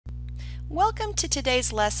Welcome to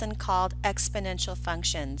today's lesson called Exponential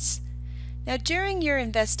Functions. Now, during your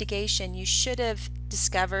investigation, you should have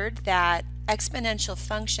discovered that exponential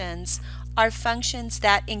functions are functions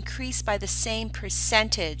that increase by the same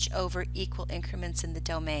percentage over equal increments in the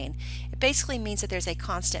domain. It basically means that there's a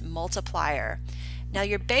constant multiplier. Now,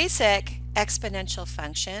 your basic exponential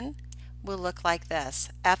function will look like this.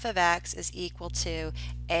 F of x is equal to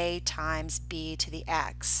a times b to the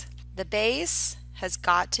x. The base has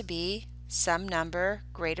got to be some number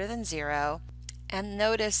greater than 0, and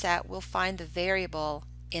notice that we'll find the variable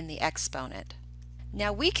in the exponent.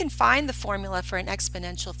 Now we can find the formula for an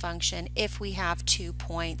exponential function if we have 2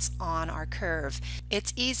 points on our curve.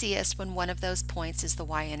 It's easiest when one of those points is the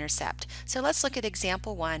y-intercept. So let's look at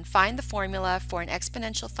example 1. Find the formula for an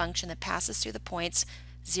exponential function that passes through the points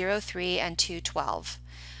 0, 3, and 2, 12.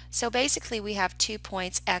 So basically we have 2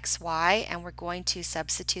 points x, y, and we're going to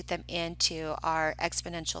substitute them into our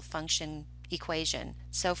exponential function equation.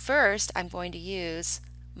 So first I'm going to use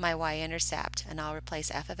my y-intercept, and I'll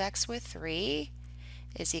replace f of x with 3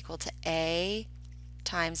 is equal to a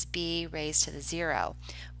times b raised to the 0.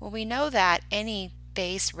 Well, we know that any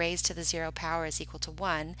base raised to the 0 power is equal to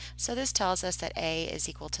 1, so this tells us that a is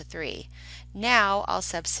equal to 3. Now I'll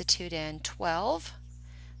substitute in 12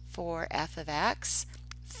 for f of x,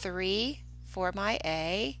 3 for my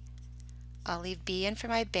a, I'll leave b in for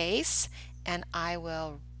my base, and I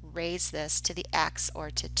will raise this to the x, or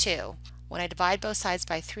to 2. When I divide both sides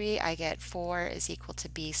by 3, I get 4 is equal to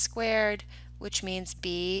b squared, which means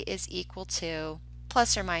b is equal to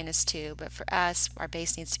plus or minus 2, but for us our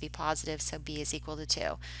base needs to be positive, so b is equal to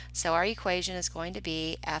 2. So our equation is going to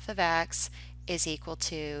be f of x is equal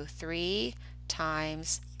to 3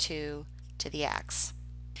 times 2 to the x.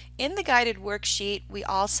 In the guided worksheet, we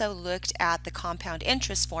also looked at the compound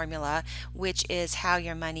interest formula, which is how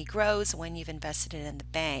your money grows when you've invested it in the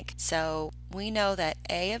bank. So we know that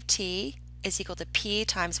a of t is equal to p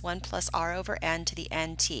times 1 plus r over n to the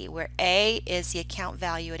nt, where a is the account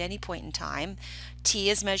value at any point in time,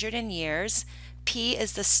 t is measured in years, p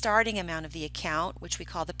is the starting amount of the account, which we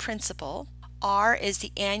call the principal, r is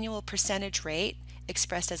the annual percentage rate,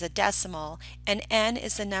 expressed as a decimal, and n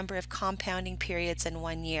is the number of compounding periods in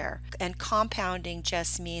 1 year. And compounding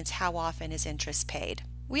just means how often is interest paid.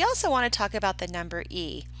 We also want to talk about the number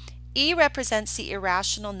e. E represents the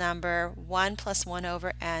irrational number 1 plus 1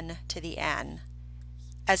 over n to the n,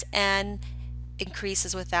 as n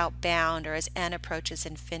increases without bound, or as n approaches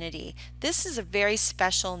infinity. This is a very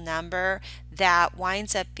special number that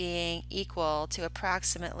winds up being equal to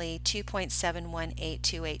approximately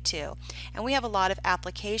 2.718282. And we have a lot of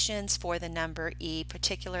applications for the number e,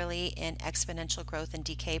 particularly in exponential growth and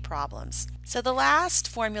decay problems. So the last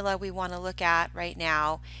formula we want to look at right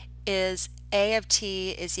now is a of t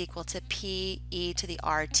is equal to p e to the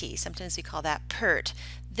rt. Sometimes we call that PERT.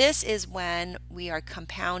 This is when we are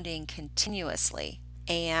compounding continuously,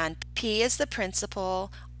 and p is the principal,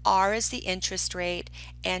 r is the interest rate,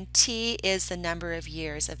 and t is the number of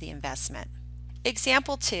years of the investment.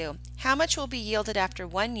 Example 2. How much will be yielded after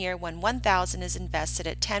 1 year when 1,000 is invested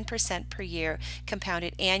at 10% per year,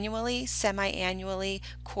 compounded annually, semi-annually,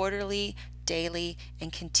 quarterly, daily,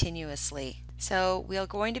 and continuously? So we are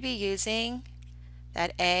going to be using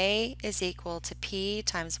that a is equal to p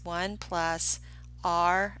times 1 plus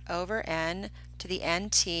r over n to the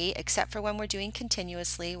nt, except for when we're doing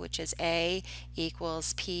continuously, which is a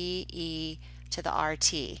equals p e to the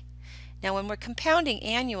rt. Now when we're compounding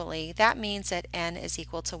annually, that means that n is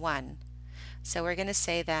equal to 1. So we're going to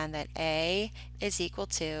say then that a is equal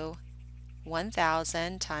to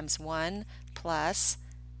 1,000 times 1 plus,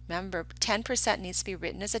 remember 10% needs to be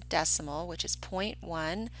written as a decimal, which is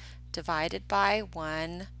 0.1 divided by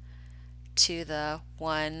 1 to the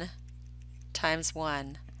 1 times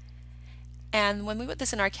 1. And when we put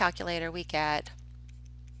this in our calculator, we get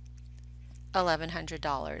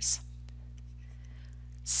 $1,100.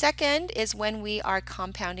 Second is when we are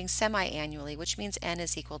compounding semi-annually, which means n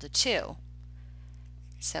is equal to 2.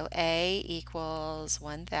 So a equals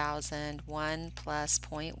 1,000, 1 plus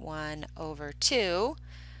 0.1 over 2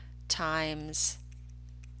 times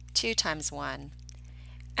 2 times 1.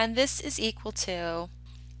 And this is equal to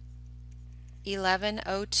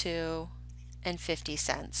 1102 and 50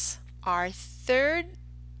 cents. Our third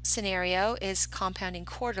scenario is compounding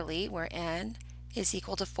quarterly, where n is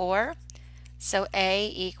equal to 4. So a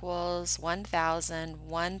equals 1,000,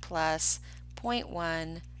 1 plus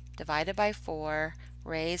 0.1 divided by 4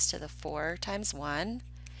 raised to the 4 times 1.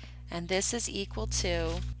 And this is equal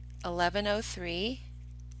to 1103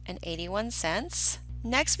 and 81 cents.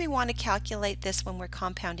 Next, we want to calculate this when we're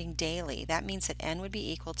compounding daily. That means that n would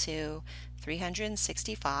be equal to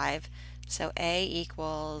 365, So A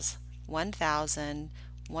equals 1,000,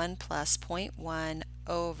 1 plus 0.1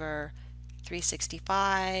 over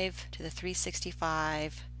 365 to the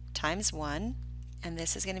 365 times 1, and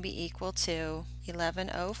this is going to be equal to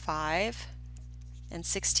 1105 and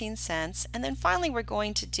 16 cents. And then finally we're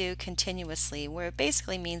going to do continuously, where it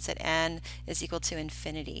basically means that n is equal to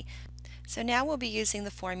infinity. So now we'll be using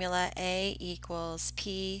the formula A equals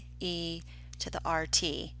PE to the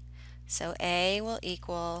RT. So A will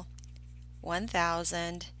equal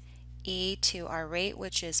 1,000 e to our rate,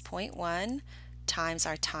 which is 0.1, times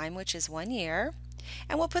our time, which is 1 year.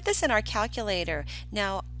 And we'll put this in our calculator.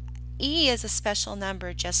 Now, e is a special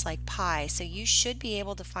number just like pi, so you should be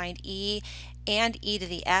able to find e and e to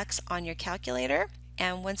the x on your calculator.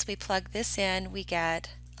 And once we plug this in, we get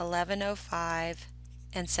 1105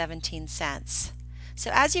 and 17 cents. So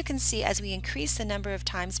as you can see, as we increase the number of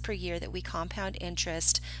times per year that we compound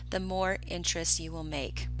interest, the more interest you will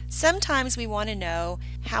make. Sometimes we want to know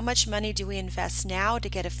how much money do we invest now to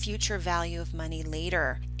get a future value of money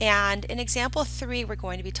later. And in example 3, we're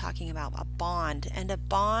going to be talking about a bond. And a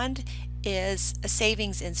bond is a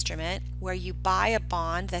savings instrument where you buy a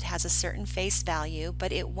bond that has a certain face value,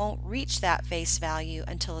 but it won't reach that face value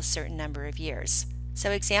until a certain number of years.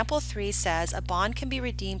 So example 3 says a bond can be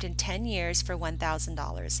redeemed in 10 years for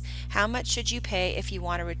 $1,000. How much should you pay if you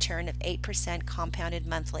want a return of 8% compounded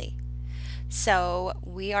monthly? So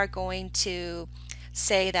we are going to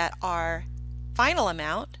say that our final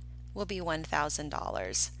amount will be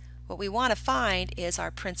 $1,000. What we want to find is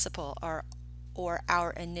our principal, or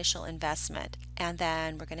our initial investment. And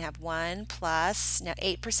then we're going to have 1 plus, now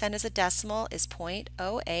 8% as a decimal is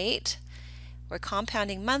 0.08. We're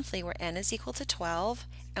compounding monthly where n is equal to 12,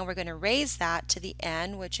 and we're going to raise that to the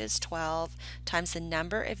n, which is 12, times the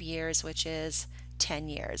number of years, which is 10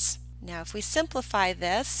 years. Now if we simplify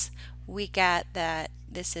this, we get that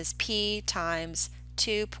this is P times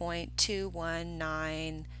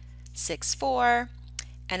 2.21964,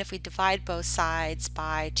 and if we divide both sides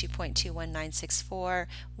by 2.21964,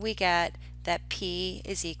 we get that P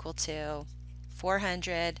is equal to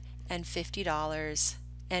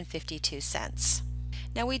 $450.52.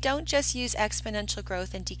 Now we don't just use exponential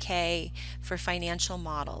growth and decay for financial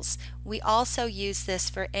models. We also use this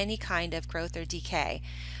for any kind of growth or decay.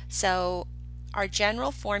 So our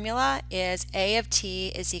general formula is A of t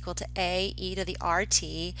is equal to A e to the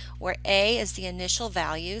RT, where A is the initial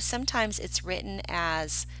value. Sometimes it's written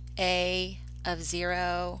as A of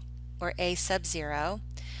 0 or A sub 0.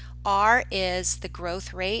 R is the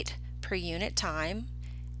growth rate per unit time,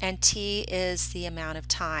 and T is the amount of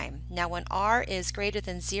time. Now when R is greater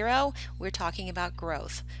than 0, we're talking about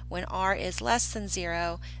growth. When R is less than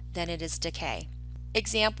 0, then it is decay.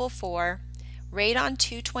 Example 4. Radon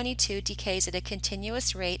 222 decays at a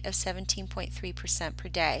continuous rate of 17.3% per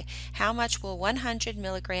day. How much will 100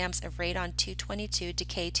 milligrams of radon 222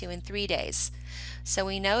 decay to in 3 days? So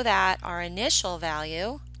we know that our initial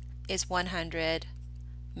value is 100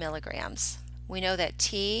 milligrams. We know that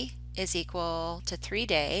T is equal to 3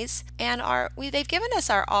 days, and they've given us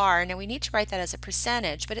our R. Now we need to write that as a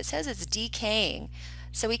percentage, but it says it's decaying.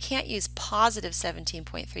 So we can't use positive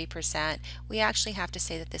 17.3%. We actually have to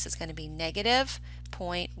say that this is going to be negative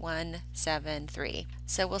 0.173.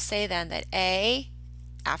 So we'll say then that A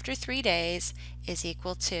after 3 days is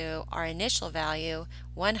equal to our initial value,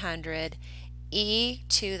 100, e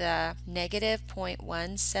to the negative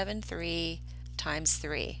 0.173 times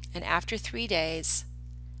 3. And after 3 days,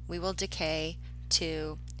 we will decay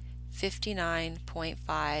to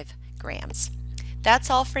 59.5 grams. That's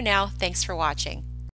all for now. Thanks for watching.